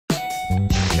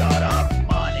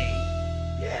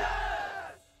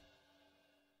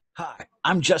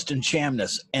I'm Justin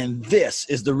Chamness, and this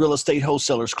is the Real Estate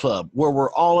Wholesalers Club, where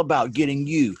we're all about getting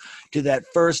you to that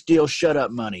first deal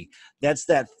shut-up money. That's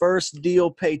that first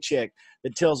deal paycheck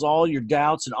that tells all your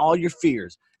doubts and all your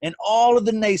fears and all of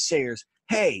the naysayers,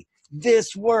 hey,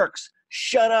 this works,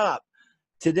 shut up.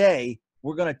 Today,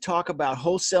 we're going to talk about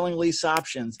wholesaling lease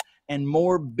options and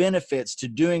more benefits to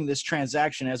doing this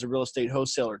transaction as a real estate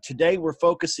wholesaler. Today, we're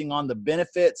focusing on the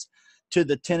benefits to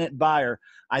the tenant buyer.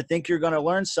 I think you're going to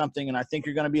learn something, and I think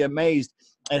you're going to be amazed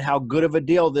at how good of a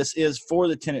deal this is for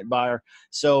the tenant buyer.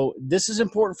 So this is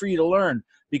important for you to learn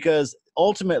because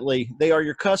ultimately they are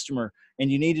your customer and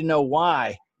you need to know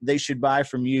why they should buy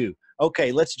from you.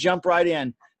 Okay, let's jump right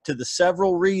in to the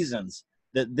several reasons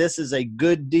that this is a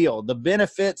good deal, the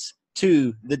benefits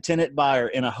to the tenant buyer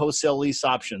in a wholesale lease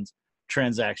options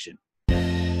transaction.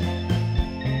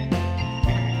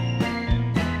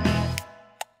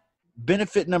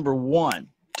 Benefit number one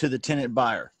to the tenant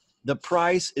buyer, the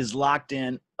price is locked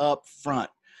in up front.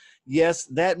 Yes,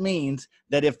 that means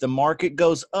that if the market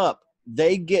goes up,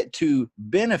 they get to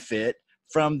benefit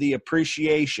from the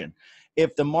appreciation.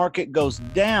 If the market goes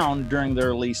down during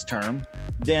their lease term,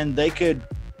 then they could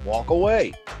walk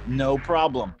away, no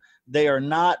problem. They are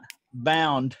not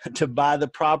bound to buy the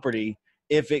property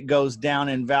if it goes down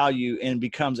in value and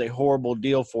becomes a horrible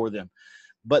deal for them.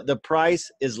 But the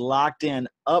price is locked in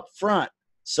up front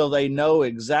so they know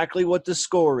exactly what the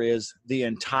score is the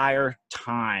entire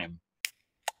time.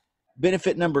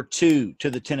 Benefit number two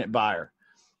to the tenant buyer,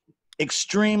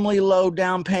 extremely low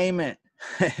down payment.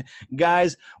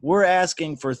 Guys, we're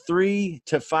asking for 3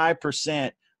 to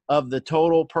 5% of the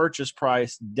total purchase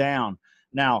price down.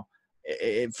 Now,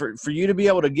 for you to be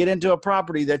able to get into a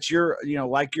property that's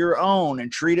like your own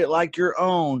and treat it like your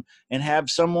own and have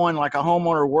someone like a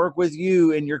homeowner work with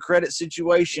you in your credit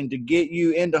situation to get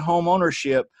you into home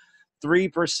ownership,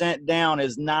 3% down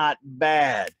is not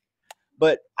bad.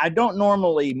 But I don't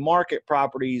normally market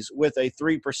properties with a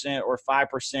 3% or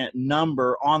 5%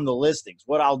 number on the listings.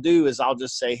 What I'll do is I'll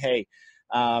just say, hey,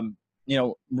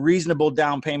 reasonable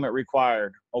down payment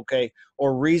required, okay,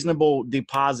 or reasonable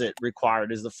deposit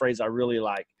required is the phrase I really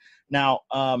like. Now,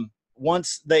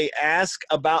 once they ask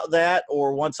about that,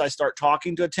 or once I start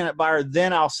talking to a tenant buyer,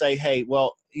 then I'll say, hey,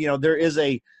 well, there is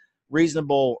a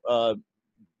reasonable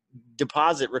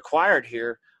deposit required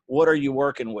here. What are you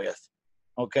working with?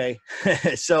 Okay,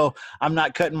 so I'm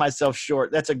not cutting myself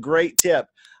short. That's a great tip.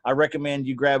 I recommend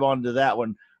you grab onto that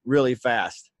one really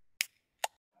fast.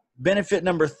 Benefit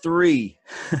number three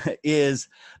is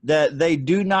that they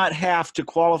do not have to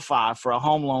qualify for a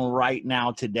home loan right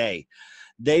now today.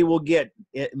 They will get,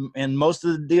 in most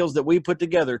of the deals that we put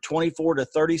together, 24 to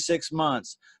 36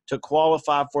 months to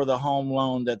qualify for the home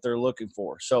loan that they're looking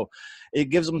for. So it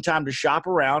gives them time to shop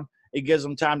around. It gives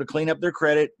them time to clean up their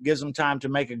credit, gives them time to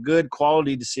make a good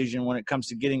quality decision when it comes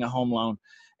to getting a home loan.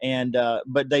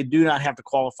 But they do not have to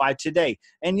qualify today.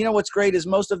 And what's great is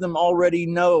most of them already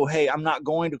know, hey, I'm not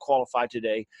going to qualify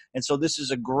today. And so this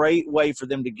is a great way for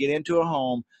them to get into a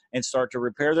home and start to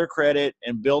repair their credit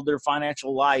and build their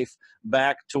financial life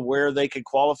back to where they could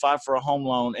qualify for a home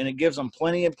loan. And it gives them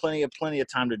plenty of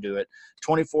time to do it.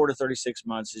 24 to 36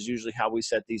 months is usually how we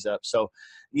set these up. So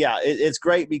yeah, it's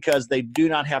great because they do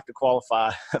not have to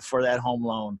qualify for that home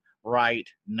loan right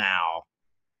now.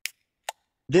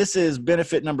 This is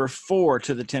benefit number four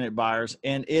to the tenant buyers,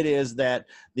 and it is that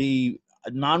the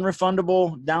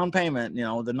non-refundable down payment,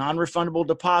 the non-refundable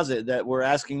deposit that we're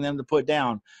asking them to put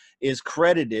down is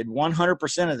credited.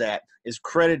 100% of that is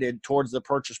credited towards the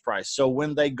purchase price. So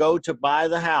when they go to buy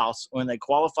the house, when they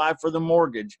qualify for the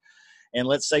mortgage, and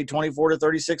let's say 24 to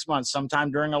 36 months,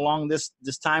 sometime during along this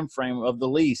time frame of the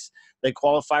lease, they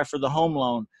qualify for the home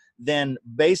loan, then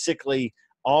basically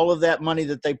all of that money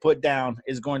that they put down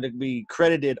is going to be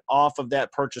credited off of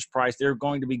that purchase price. They're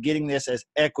going to be getting this as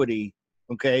equity,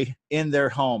 okay, in their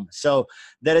home. So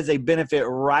that is a benefit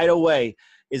right away,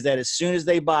 is that as soon as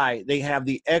they buy, they have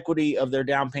the equity of their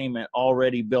down payment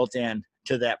already built in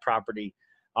to that property.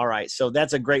 All right, so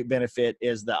that's a great benefit,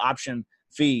 is the option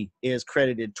fee is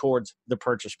credited towards the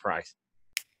purchase price.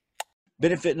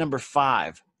 Benefit number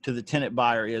five to the tenant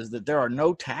buyer is that there are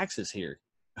no taxes here.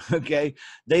 Okay,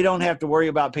 they don't have to worry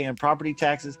about paying property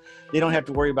taxes. They don't have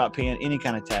to worry about paying any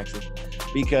kind of taxes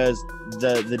because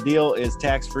the deal is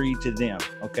tax-free to them.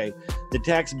 Okay, The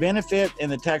tax benefit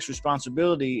and the tax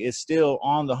responsibility is still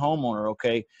on the homeowner,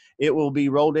 okay? It will be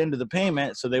rolled into the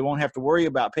payment, so they won't have to worry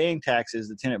about paying taxes.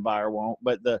 The tenant buyer won't,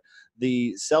 but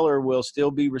the seller will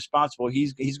still be responsible.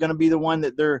 He's going to be the one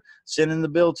that they're sending the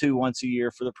bill to once a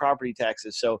year for the property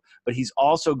taxes. So, but he's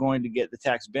also going to get the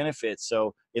tax benefits.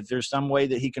 So if there's some way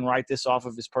that he can write this off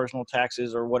of his personal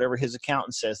taxes or whatever his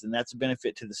accountant says, then that's a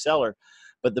benefit to the seller.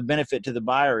 But the benefit to the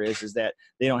buyer is that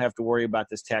they don't have to worry about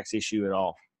this tax issue at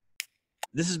all.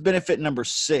 This is benefit number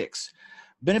 6.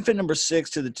 Benefit number 6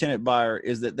 to the tenant buyer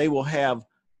is that they will have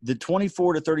the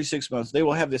 24 to 36 months. They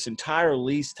will have this entire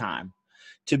lease time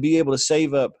to be able to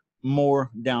save up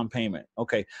more down payment.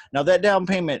 Okay. Now that down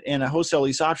payment in a wholesale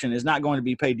lease option is not going to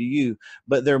be paid to you,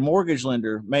 but their mortgage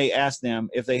lender may ask them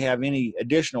if they have any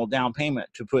additional down payment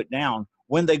to put down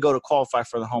when they go to qualify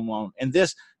for the home loan. And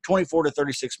this 24 to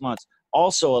 36 months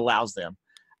also allows them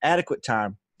adequate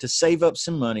time to save up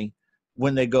some money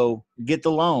when they go get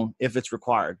the loan, if it's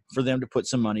required for them to put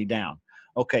some money down.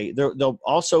 Okay, they'll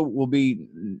also will be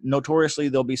notoriously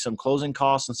there'll be some closing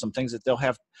costs and some things that they'll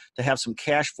have to have some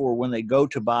cash for when they go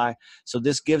to buy. So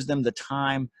this gives them the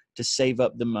time to save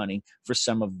up the money for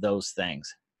some of those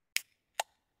things.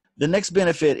 The next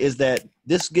benefit is that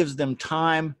this gives them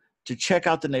time to check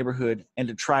out the neighborhood and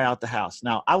to try out the house.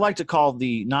 Now, I like to call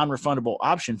the non-refundable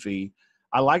option fee,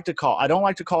 I don't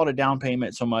like to call it a down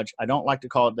payment so much. I don't like to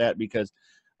call it that because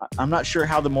I'm not sure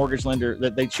how the mortgage lender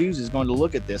that they choose is going to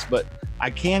look at this, but I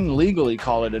can legally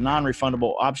call it a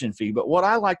non-refundable option fee. But what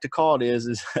I like to call it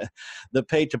is the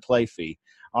pay to play fee.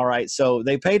 All right. So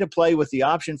they pay to play with the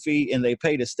option fee and they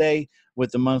pay to stay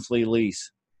with the monthly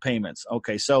lease payments.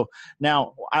 Okay. So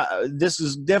now this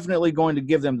is definitely going to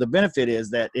give them, the benefit is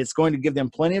that it's going to give them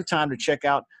plenty of time to check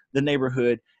out the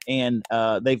neighborhood, and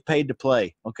they've paid to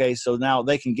play. Okay. So now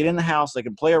they can get in the house, they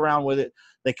can play around with it.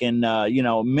 They can,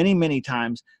 many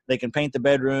times they can paint the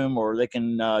bedroom, or they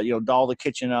can, doll the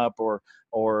kitchen up, or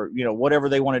whatever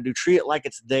they want to do. Treat it like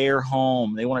it's their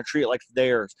home. They want to treat it like it's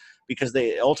theirs because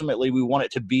ultimately we want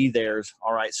it to be theirs.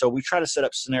 All right. So we try to set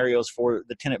up scenarios for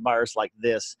the tenant buyers like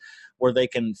this, where they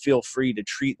can feel free to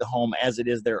treat the home as it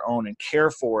is their own and care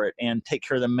for it and take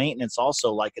care of the maintenance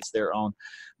also like it's their own.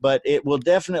 But it will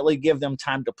definitely give them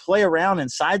time to play around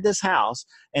inside this house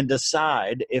and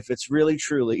decide if it's really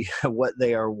truly what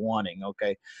they are wanting.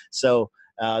 Okay. So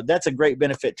that's a great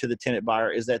benefit to the tenant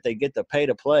buyer, is that they get to pay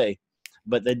to play,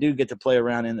 but they do get to play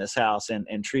around in this house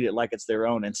and treat it like it's their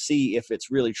own and see if it's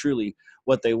really truly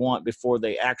what they want before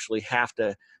they actually have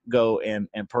to go and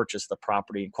purchase the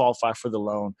property and qualify for the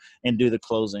loan and do the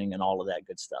closing and all of that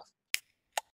good stuff.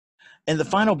 And the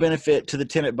final benefit to the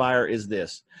tenant buyer is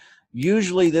this.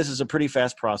 Usually this is a pretty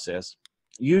fast process.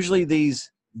 Usually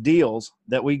these deals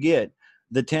that we get,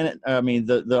 the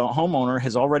homeowner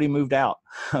has already moved out,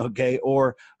 okay,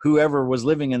 or whoever was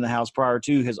living in the house prior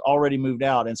to has already moved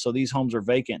out, and so these homes are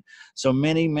vacant. So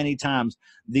many times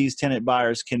these tenant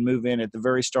buyers can move in at the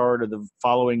very start of the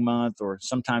following month or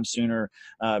sometime sooner.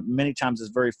 Many times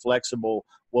it's very flexible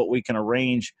what we can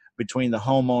arrange between the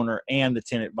homeowner and the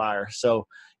tenant buyer. So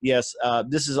yes,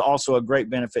 this is also a great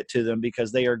benefit to them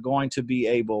because they are going to be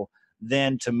able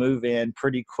then to move in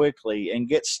pretty quickly and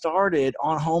get started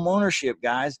on home ownership,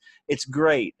 guys. It's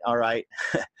great. All right.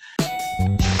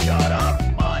 Shut up,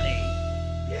 money.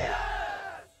 Yeah.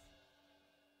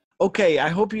 Okay, I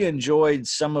hope you enjoyed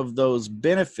some of those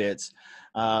benefits.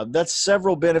 That's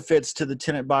several benefits to the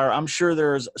tenant buyer. I'm sure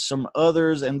there's some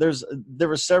others, and there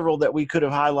were several that we could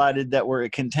have highlighted that were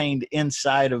contained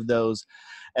inside of those.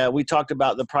 We talked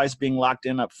about the price being locked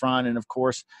in up front, and of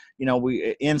course,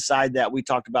 inside that we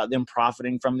talked about them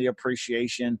profiting from the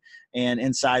appreciation, and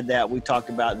inside that we talked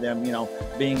about them,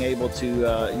 being able to,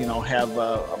 have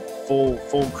a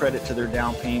full credit to their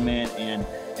down payment and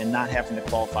not having to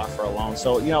qualify for a loan.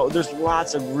 So, there's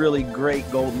lots of really great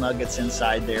gold nuggets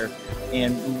inside there,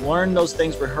 and learn those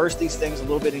things, rehearse these things a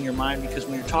little bit in your mind, because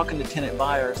when you're talking to tenant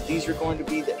buyers, these are going to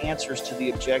be the answers to the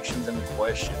objections and the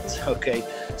questions. Okay.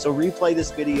 So replay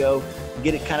this video,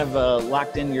 get it kind of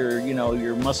locked in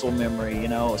your muscle memory,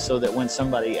 so that when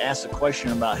somebody asks a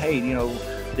question about, hey,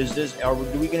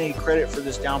 do we get any credit for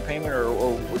this down payment,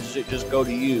 or does it just go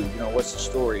to you? What's the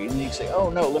story? And you can say, oh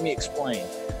no, let me explain.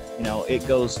 It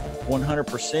goes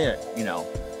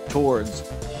 100%, towards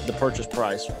the purchase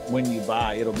price. When you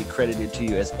buy, it'll be credited to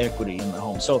you as equity in the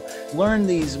home. So learn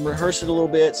these, rehearse it a little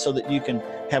bit so that you can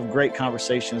have great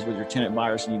conversations with your tenant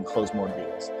buyers and you can close more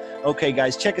deals. Okay,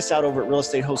 guys, check us out over at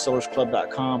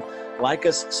realestatewholesalerclub.com. Like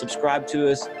us, subscribe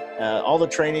to us, All the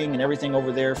training and everything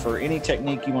over there for any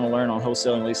technique you want to learn on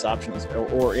wholesaling lease options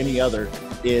or any other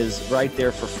is right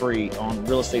there for free on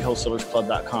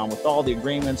realestatewholesalersclub.com with all the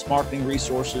agreements, marketing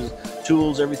resources,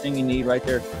 tools, everything you need right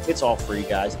there. It's all free,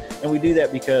 guys. And we do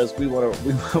that because we want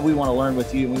to learn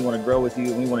with you, and we want to grow with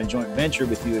you, and we want to joint venture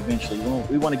with you eventually.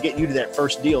 We want to get you to that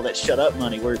first deal, that shut up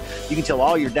money, where you can tell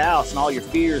all your doubts and all your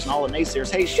fears and all the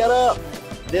naysayers, hey, shut up.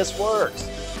 This works.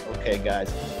 Okay,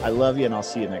 guys, I love you, and I'll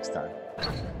see you next time.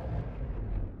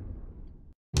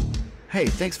 Hey,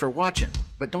 thanks for watching,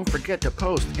 but don't forget to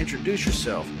post, introduce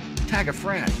yourself, tag a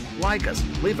friend, like us,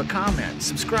 leave a comment,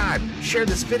 subscribe, share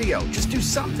this video. Just do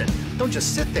something. Don't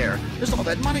just sit there. There's all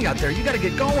that money out there. You got to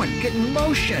get going, get in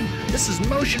motion. This is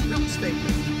motion real estate.